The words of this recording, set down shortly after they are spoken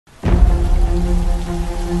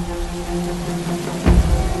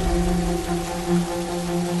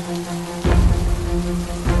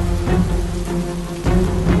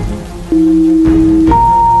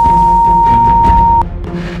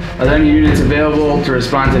available to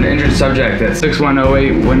respond to an injured subject at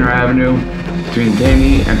 6108 Winter Avenue between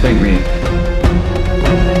Taney and Pinckney.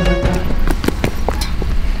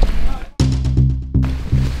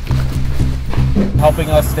 Helping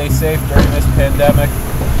us stay safe during this pandemic.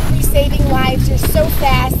 You're saving lives, you're so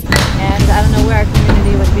fast. And I don't know where our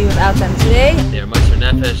community would be without them today. They're Meister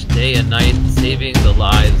Nefesh day and night, saving the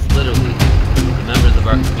lives, literally, of the members of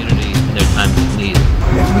our community in their times of need.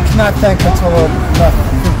 We cannot thank Hatzalah enough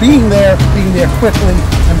for being there quickly,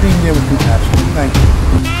 and being there with compassion. Thank you.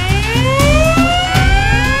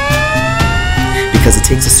 Because it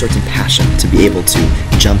takes a certain passion to be able to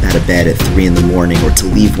jump out of bed at 3 in the morning or to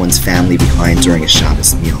leave one's family behind during a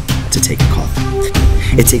Shabbos meal to take a call.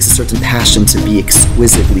 It takes a certain passion to be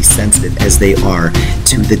exquisitely sensitive as they are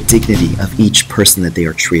to the dignity of each person that they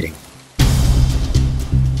are treating.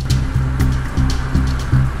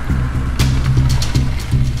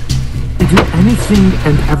 They do anything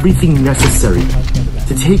and everything necessary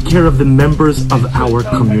to take care of the members of our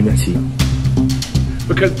community.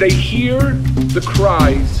 Because they hear the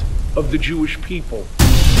cries of the Jewish people.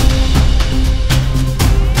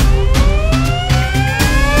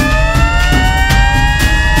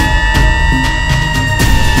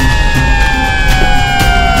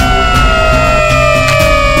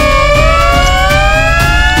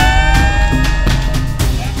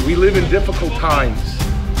 We live in difficult times.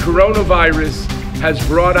 Coronavirus has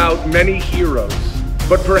brought out many heroes,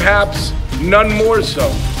 but perhaps none more so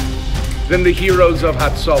than the heroes of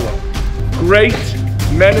Hatzalah. Great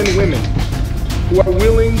men and women who are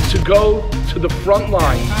willing to go to the front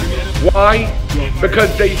line. Why?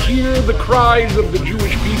 Because they hear the cries of the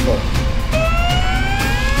Jewish people.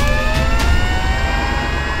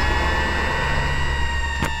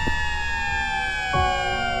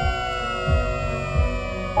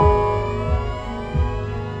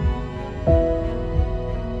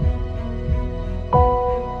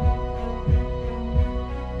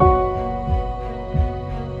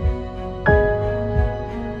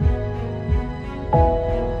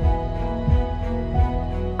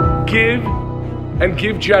 Give and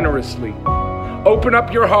give generously. Open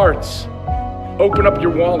up your hearts. Open up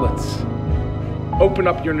your wallets. Open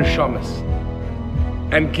up your neshamas.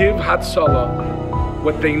 And give Hatzalah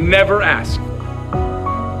what they never ask for.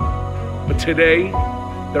 But today,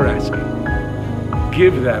 they're asking.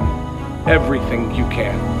 Give them everything you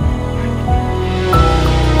can.